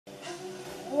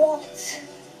What?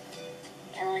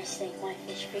 Can I stick my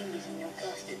fish fingers in your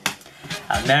custard?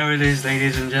 And there it is,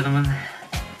 ladies and gentlemen.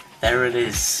 There it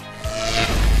is.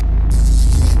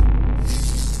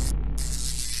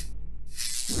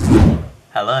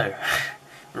 Hello.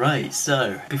 Right,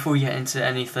 so before we get into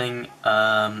anything,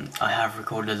 I have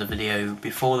recorded a video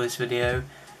before this video,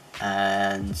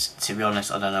 and to be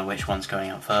honest I don't know which one's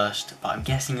going up first, but I'm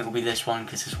guessing it will be this one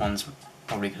because this one's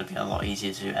probably going to be a lot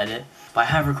easier to edit. But I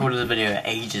have recorded a video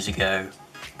ages ago,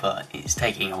 but it's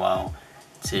taking a while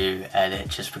to edit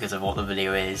just because of what the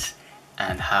video is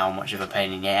and how much of a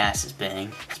pain in the ass it's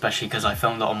being, especially because I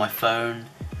filmed it on my phone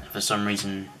and for some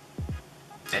reason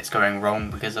it's going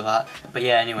wrong because of that. But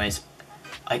yeah, anyways,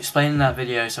 I explained in that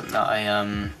video something that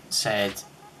I said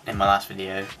in my last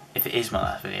video, if it is my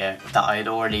last video, that I had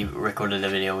already recorded a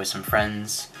video with some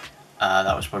friends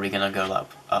that was probably going to go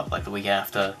up like the week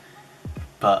after,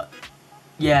 but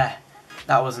yeah,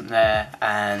 that wasn't there,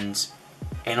 and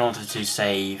in order to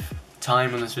save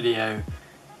time on this video,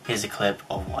 here's a clip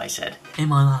of what I said. In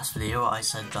my last video I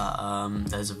said that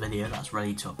there's a video that's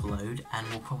ready to upload and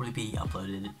will probably be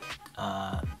uploaded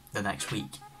the next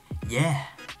week. Yeah,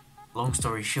 long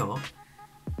story short,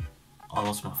 I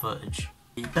lost my footage.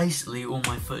 Basically all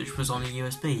my footage was on a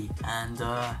USB, and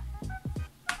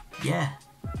yeah,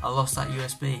 I lost that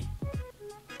USB.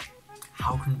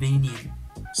 How convenient.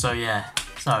 So yeah,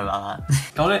 sorry about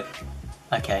that. Got it?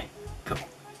 Okay, cool.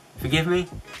 Forgive me?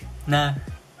 No?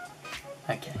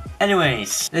 Okay.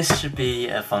 Anyways, this should be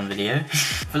a fun video.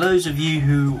 For those of you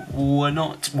who were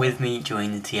not with me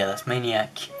during the TLS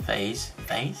Maniac phase?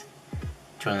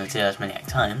 During the TLS Maniac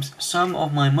times, some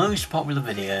of my most popular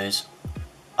videos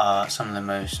are some of the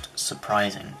most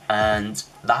surprising. And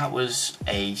that was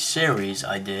a series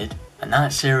I did, and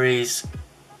that series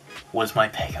was my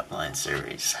pickup line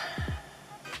series.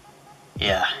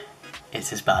 Yeah,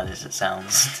 it's as bad as it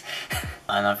sounds.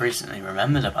 And I've recently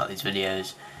remembered about these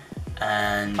videos,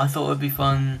 and I thought it would be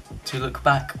fun to look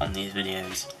back on these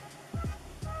videos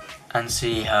and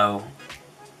see how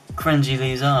cringy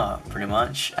these are, pretty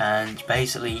much, and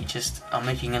basically just I'm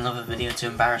making another video to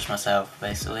embarrass myself,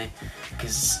 basically,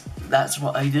 because that's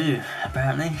what I do,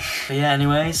 apparently. But yeah,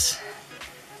 anyways,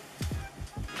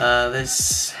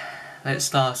 let's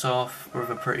start off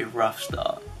with a pretty rough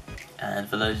start. And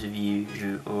for those of you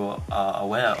who are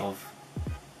aware of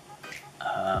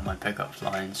my pickup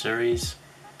line series,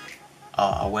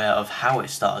 are aware of how it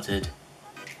started,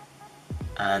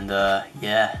 and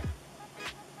yeah,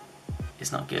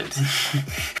 it's not good.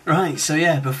 Right, so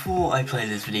yeah, before I play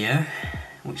this video,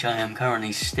 which I am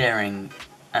currently staring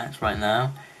at right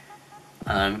now,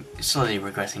 and I'm slowly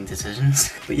regretting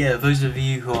decisions, but yeah, those of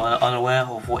you who are unaware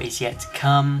of what is yet to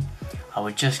come, I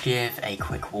would just give a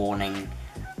quick warning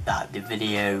that the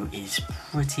video is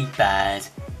pretty bad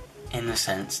in the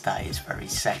sense that it's very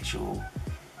sexual,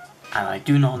 and I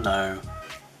do not know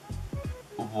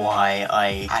why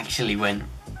I actually went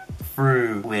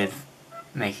through with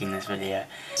making this video.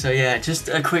 So yeah, just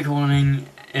a quick warning,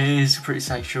 it is pretty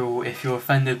sexual. If you're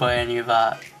offended by any of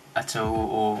that at all,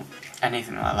 or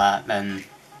anything like that, then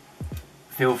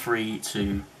feel free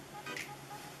to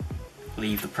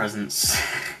leave the presence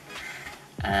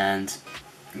and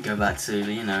go back to,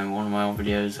 you know, one of my old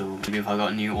videos, or maybe if I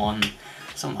got a new one,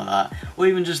 something like that, or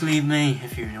even just leave me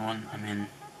if you're a new one. I mean,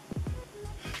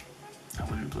 I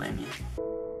wouldn't blame you.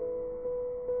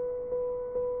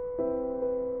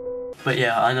 But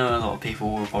yeah, I know a lot of people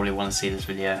will probably want to see this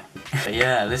video. But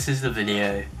yeah, this is the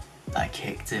video that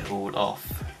kicked it all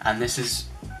off. And this is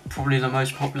probably the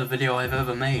most popular video I've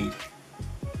ever made,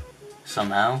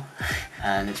 somehow.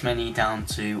 And it's mainly down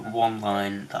to one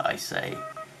line that I say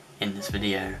in this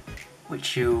video,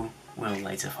 which you will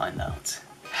later find out.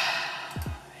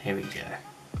 Here we go.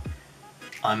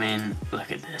 I mean,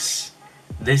 look at this.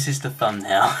 This is the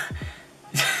thumbnail.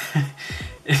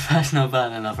 If that's not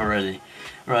bad enough already.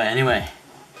 Right, anyway,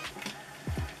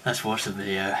 let's watch the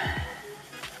video.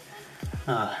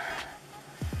 Oh,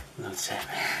 Lord save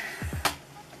me.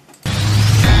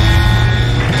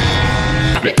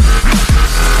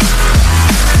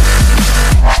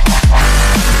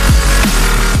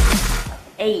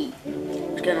 Hey,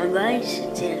 what's going on, guys?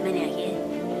 It's TLS Maniac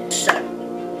here. So,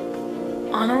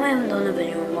 I know I haven't done a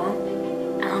video in a while,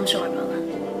 and I'm sorry about that.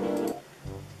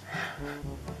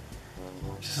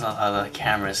 Just love how the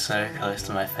camera is so close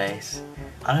to my face.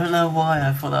 I don't know why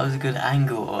I thought that was a good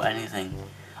angle or anything.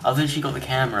 I've literally got the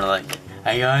camera like,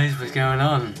 hey guys, what's going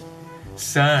on?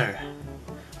 So,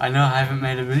 I know I haven't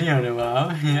made a video in a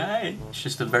while, yeah. It's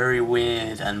just a very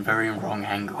weird and very wrong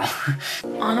angle.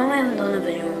 I know I haven't done a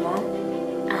video in a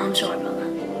while, and I'm sorry about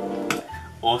that.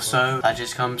 Also, that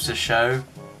just comes to show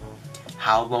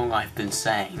how long I've been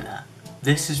saying that.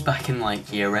 This is back in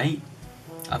like year 8,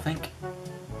 I think.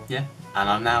 Yeah. And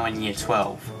I'm now in year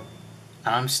 12.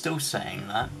 And I'm still saying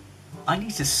that. I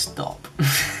need to stop.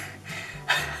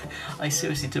 I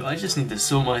seriously do. I just need to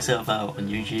sort myself out on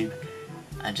YouTube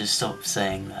and just stop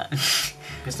saying that.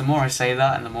 Because the more I say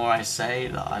that and the more I say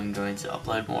that I'm going to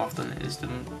upload more often,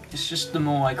 it's just the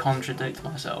more I contradict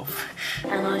myself.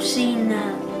 And I've seen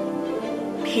that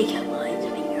pickup lines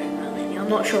have been going around lately. I'm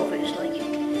not sure if it was like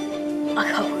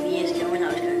a couple of years ago when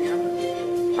that was going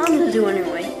on, but I'm going to do it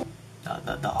anyway.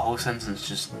 The whole sentence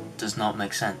just does not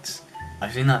make sense.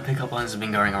 I've seen that pickup lines have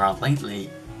been going around lately,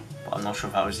 but I'm not sure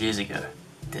if that was years ago.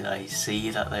 Did I see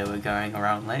that they were going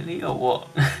around lately, or what?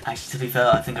 Actually, to be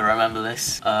fair, I think I remember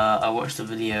this. I watched a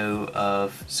video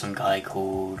of some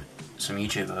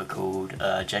YouTuber called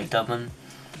Jake Dubman.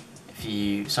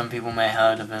 Some people may have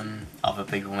heard of him, other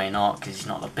people may not, because he's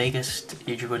not the biggest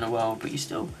YouTuber in the world, but he's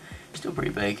still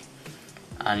pretty big.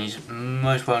 And he's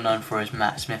most well known for his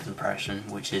Matt Smith impression,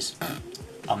 which is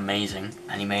amazing.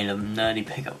 And he made a nerdy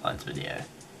pickup lines video.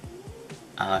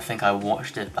 And I think I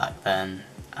watched it back then,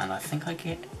 and I think I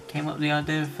came up with the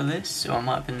idea for this, or it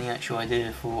might have been the actual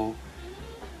idea for...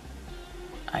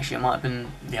 Actually, it might have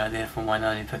been the idea for my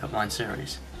nerdy pickup line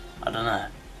series. I don't know.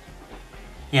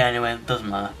 Yeah, anyway, it doesn't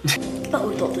matter. But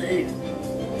with Doctor Who.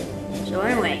 So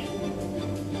anyway,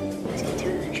 let's get to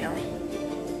it then, shall we?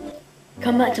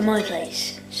 Come back to my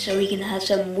place, so we can have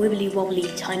some wibbly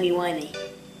wobbly timey wimey.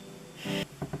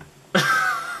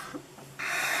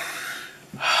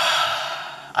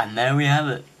 And there we have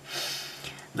it.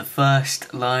 The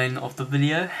first line of the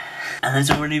video, and it's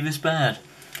already this bad.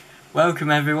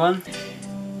 Welcome everyone.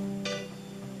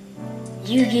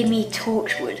 You give me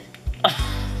torchwood.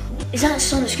 Is that a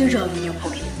sonic screwdriver in your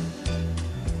pocket?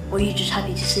 Or are you just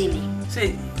happy to see me?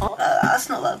 See, that's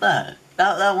not that bad.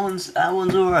 That one's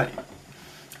alright.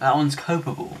 That one's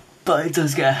copable. But it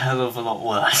does get a hell of a lot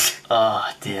worse.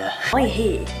 Oh dear. I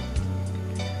hear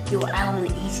you're Alan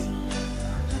Easy.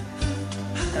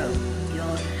 Oh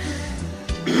god.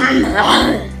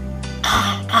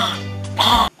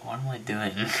 What am I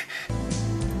doing?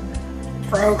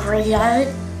 Procreate.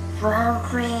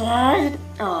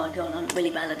 Oh god, I'm really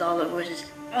bad at dialogue voices.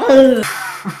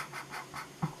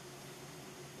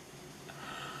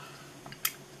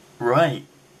 Right.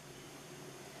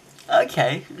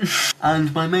 Okay.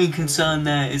 And my main concern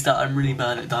there is that I'm really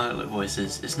bad at dialect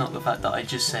voices. It's not the fact that I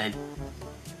just said,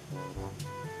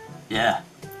 yeah,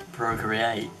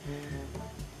 procreate.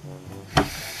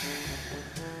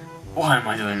 Why am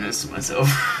I doing this to myself?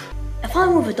 If I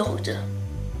were a doctor,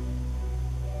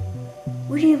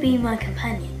 would you be my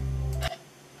companion?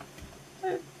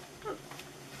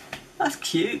 That's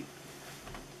cute.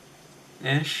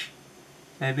 Ish.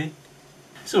 Maybe.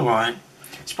 It's alright.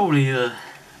 It's probably the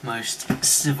most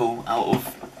civil out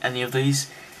of any of these,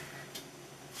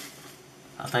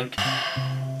 I think.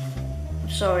 I'm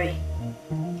sorry.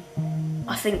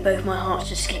 I think both my hearts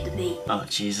just skipped a beat. Oh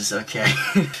Jesus, okay.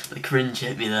 The cringe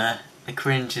hit me there. The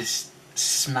cringe just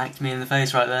smacked me in the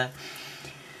face right there.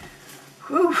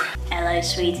 Whew. Hello,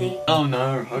 sweetie. Oh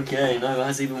no, okay, no,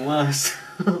 that's even worse.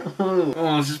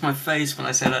 Oh, it's just my face when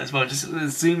I say that as well. Just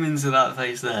zoom into that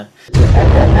face there.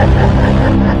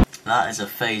 That is a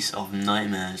face of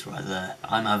nightmares right there.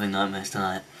 I'm having nightmares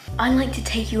tonight. I'd like to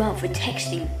take you out for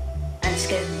texting and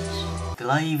scones. Did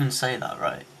I even say that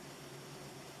right?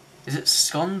 Is it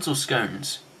scones or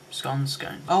scones? Scones.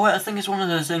 Oh wait, I think it's one of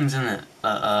those things, isn't it?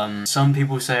 That some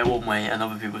people say it one way and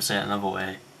other people say it another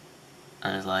way.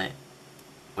 And it's like,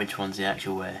 which one's the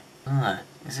actual way? I don't know.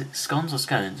 Is it scones or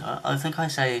scones? I think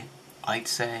I'd say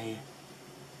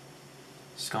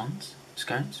scones?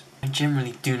 Scones? I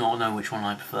generally do not know which one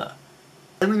I prefer.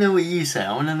 Let me know what you say,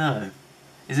 I wanna know.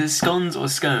 Is it scones or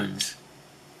scones?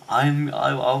 I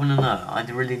wanna know. I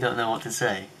really don't know what to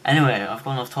say. Anyway, I've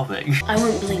gone off topic. I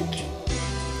won't blink.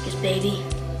 Because baby,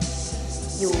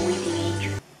 you're a weeping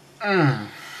angel.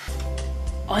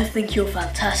 I think you're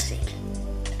fantastic.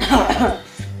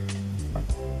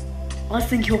 I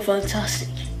think you're fantastic.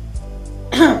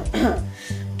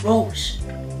 Rose.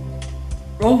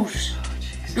 Rose.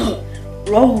 Oh,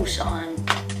 Rose.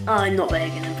 I'm not very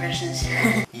good at impressions.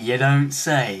 you don't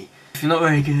say. If you're not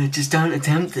very good, just don't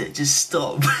attempt it. Just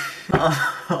stop.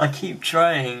 I keep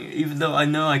trying, even though I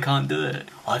know I can't do it.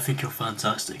 I think you're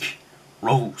fantastic.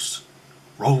 Rose.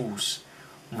 Rose.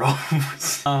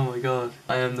 Rose. Oh my god.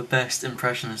 I am the best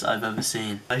impressionist I've ever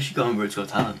seen. I should go on Britain's Got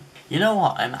Talent. You know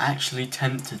what? I'm actually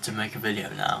tempted to make a video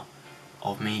now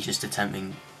of me just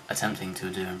attempting to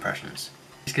do impressions.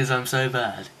 It's because I'm so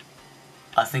bad.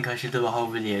 I think I should do a whole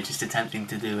video just attempting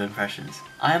to do impressions.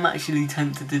 I am actually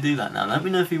tempted to do that now. Let me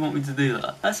know if you want me to do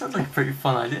that. That sounds like a pretty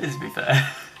fun idea, to be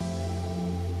fair.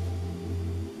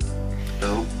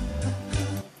 Oh.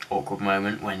 Awkward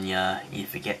moment when you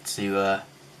forget to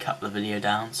cut the video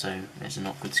down, so there's an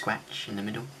awkward scratch in the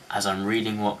middle. As I'm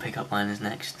reading what pickup line is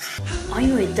next. Are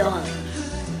you a darling?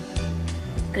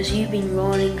 Because you've been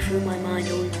rolling through my mind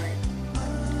all night.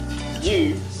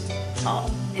 You are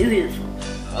beautiful.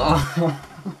 Oh.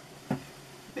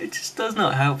 It just does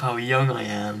not help how young I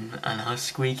am, and how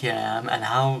squeaky I am, and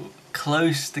how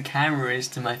close the camera is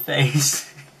to my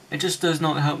face. It just does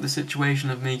not help the situation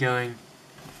of me going,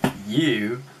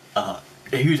 you are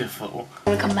beautiful. I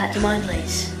want to come back to my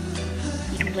place.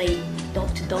 You can play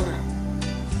Dr. Donna.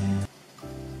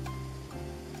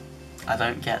 I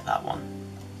don't get that one.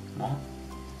 What?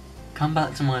 Come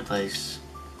back to my place.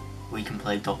 We can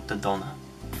play Dr. Donna.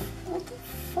 What the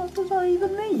fuck does that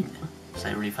even mean?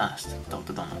 Say it really fast.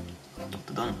 Dr. Donna.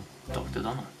 Dr. Donna. Dr.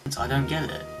 Donna. I don't get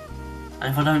it.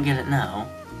 And if I don't get it now,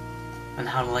 then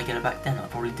how did I get it back then? I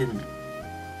probably didn't.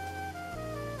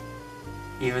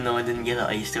 Even though I didn't get it,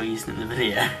 I still used it in the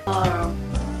video. Oh,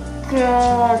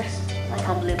 God. I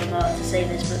can't believe I'm about to say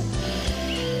this, but...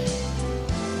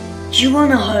 Do you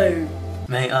want a hoe?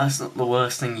 Mate, that's not the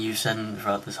worst thing you've said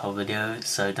throughout this whole video,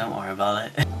 so don't worry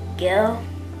about it. Girl,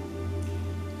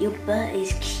 your butt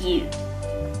is cute.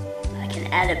 Like an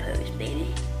adipose,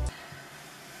 baby.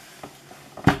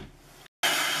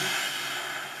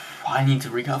 I need to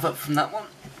recover from that one.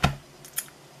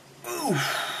 Ooh,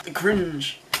 the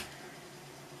cringe.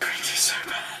 Cringe is so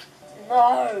bad.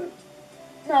 No,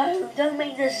 no, don't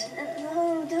make this.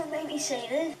 No, don't make me say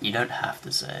this. You don't have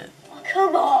to say it. Oh,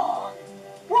 come on.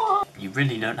 What? You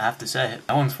really don't have to say it.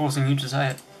 No one's forcing you to say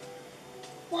it.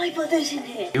 Why put this in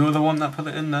here? You were the one that put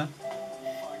it in there.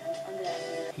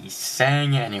 He's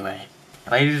saying it anyway.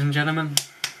 Ladies and gentlemen,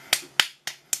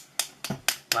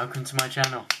 welcome to my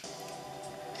channel.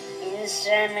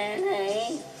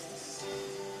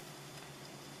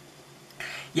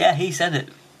 Yeah, he said it.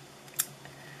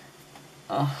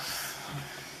 Oh.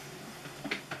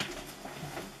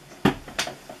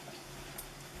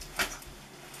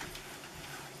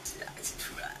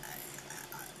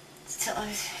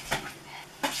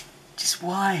 Just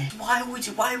why? Why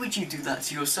would you do that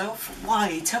to yourself?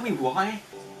 Why? Tell me why.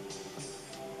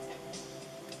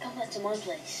 Come back to my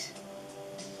place,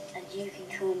 and you can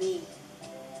call me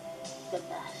the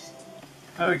master.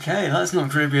 Okay, that's not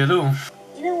creepy at all.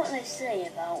 You know what they say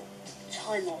about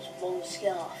time lords with long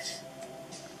scarves?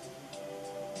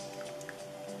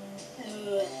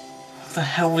 What the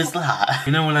hell was that?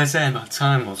 You know what I say about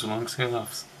time lords with long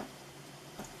scarves?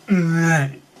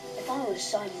 If I was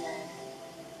Simon,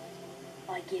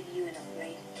 I'd give you an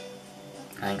upgrade.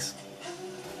 Thanks.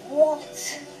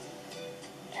 What?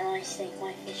 Can I stick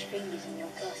my fish fingers in your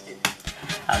custard?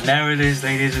 And there it is,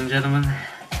 ladies and gentlemen.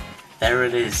 There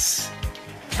it is.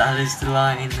 That is the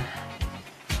line.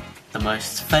 The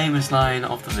most famous line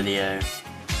of the video.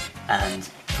 And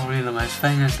probably the most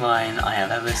famous line I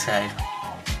have ever said.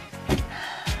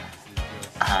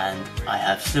 And I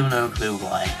have still no clue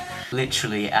why.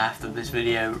 Literally after this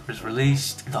video was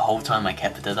released, the whole time I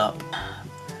kept it up.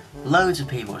 Loads of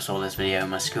people saw this video in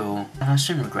my school, and I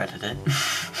soon regretted it.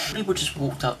 People just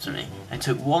walked up to me and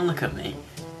took one look at me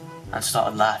and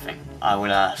started laughing. I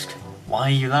would ask, why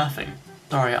are you laughing?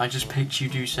 Sorry, I just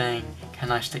pictured you saying,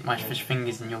 can I stick my fish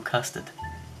fingers in your custard?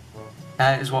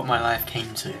 That is what my life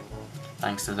came to,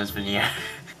 thanks to this video.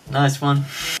 Nice one.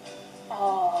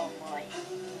 Oh my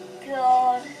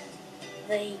God.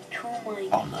 They call my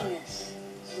penis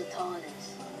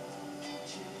Sultanus.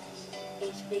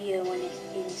 It's bigger when it's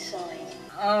inside.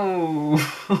 Oh.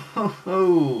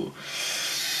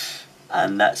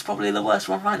 And that's probably the worst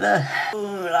one right there.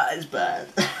 Oh, that is bad.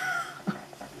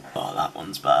 Oh, that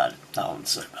one's bad. That one's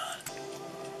so bad.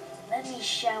 Let me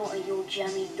shout at your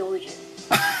jammy dojo.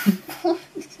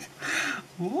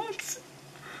 What?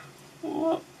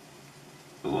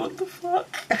 What the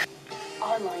fuck?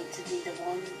 I like to be the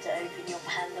one to open your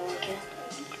Pandora can.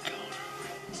 Oh my God.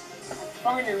 And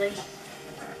finally,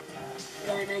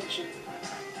 dimension.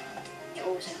 You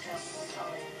also travel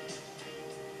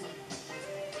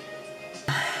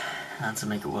time. And to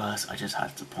make it worse, I just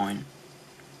had to point.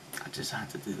 I just had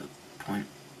to do the point.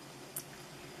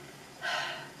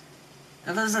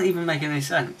 That doesn't even make any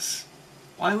sense.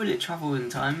 Why would it travel in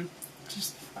time?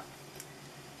 Just...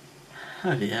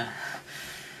 Oh dear.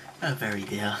 Oh very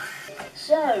dear.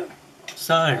 So...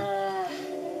 I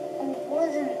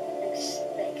wasn't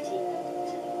expecting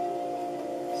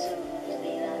someone to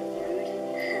be that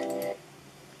rude.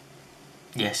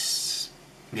 Yes.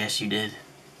 Yes you did.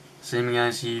 Seeming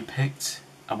as you picked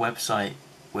a website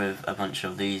with a bunch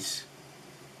of these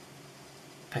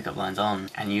pickup lines on,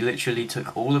 and you literally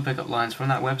took all the pickup lines from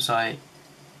that website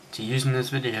to use in this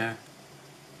video,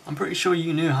 I'm pretty sure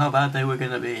you knew how bad they were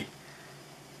gonna be.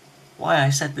 Why I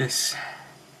said this,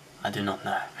 I do not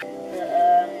know.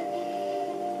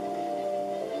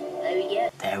 There we go.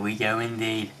 There we go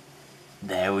indeed.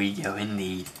 There we go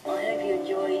indeed. I hope you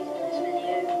enjoyed this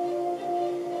video.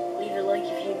 Leave a like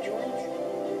if you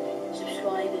enjoyed.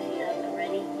 Subscribe if you haven't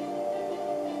already.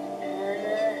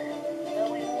 And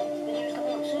there'll be more videos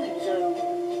coming up soon, so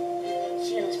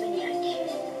see you on this maniac.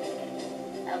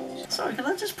 Out. Sorry, can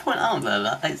I just point out there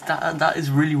that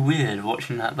is really weird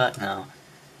watching that back now.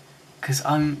 Because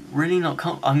I'm really not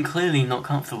I'm clearly not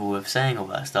comfortable with saying all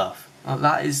that stuff. Well,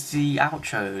 that is the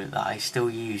outro that I still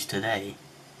use today,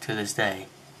 to this day.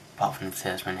 Apart from the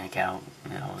Tears Maniac out,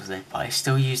 you know, obviously. But I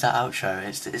still use that outro,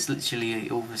 it's literally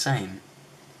all the same.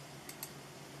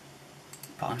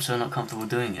 But I'm so not comfortable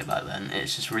doing it back then,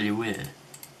 it's just really weird.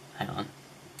 Hang on.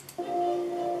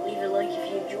 Leave a like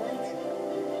if you enjoyed.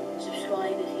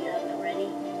 Subscribe if you haven't already.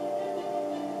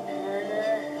 And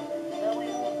there'll be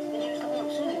more videos coming up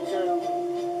soon, so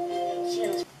see you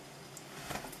on this.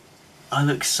 I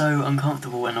look so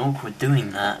uncomfortable and awkward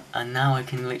doing that, and now I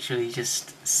can literally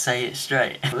just say it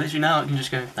straight. Literally now I can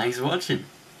just go, thanks for watching.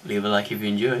 Leave a like if you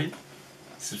enjoyed.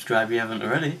 Subscribe if you haven't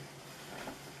already.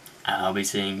 And I'll be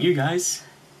seeing you guys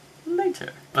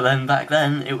later. But then back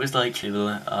then it was like, leave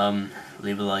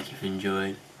a like if you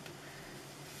enjoyed.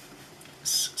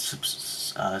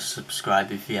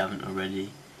 Subscribe if you haven't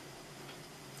already.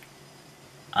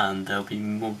 And there'll be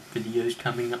more videos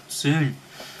coming up soon.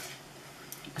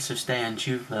 So stay on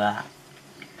tune for that.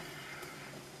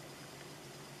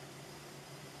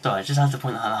 Sorry, I just had to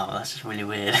point that out, that's just really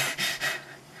weird.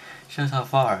 Shows how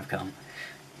far I've come.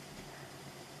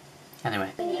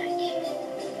 Anyway.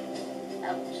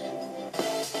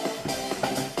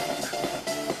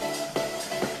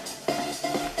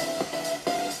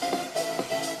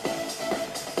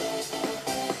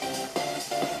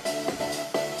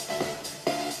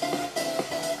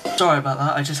 Sorry about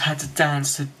that, I just had to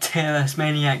dance to TLS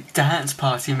Maniac Dance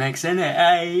Party Mix, innit,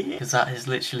 eh? Because that is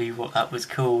literally what that was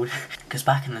called. Because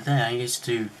back in the day I used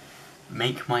to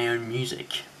make my own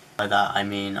music. By that I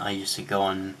mean I used to go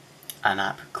on an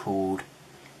app called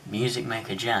Music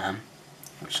Maker Jam,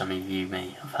 which some of you may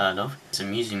have heard of. It's a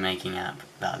music making app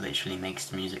that literally makes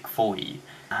the music for you.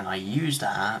 And I used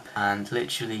that app and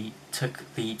literally took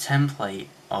the template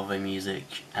of a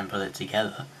music and put it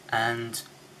together and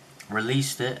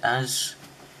released it as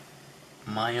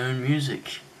my own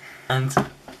music and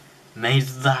made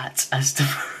that as the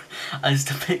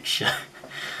picture.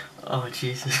 Oh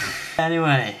Jesus.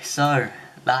 Anyway, so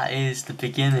that is the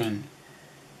beginning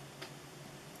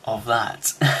of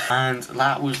that. And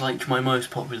that was like my most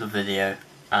popular video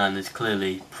and it's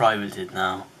clearly privated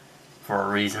now for a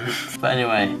reason. But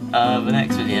anyway, the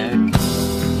next video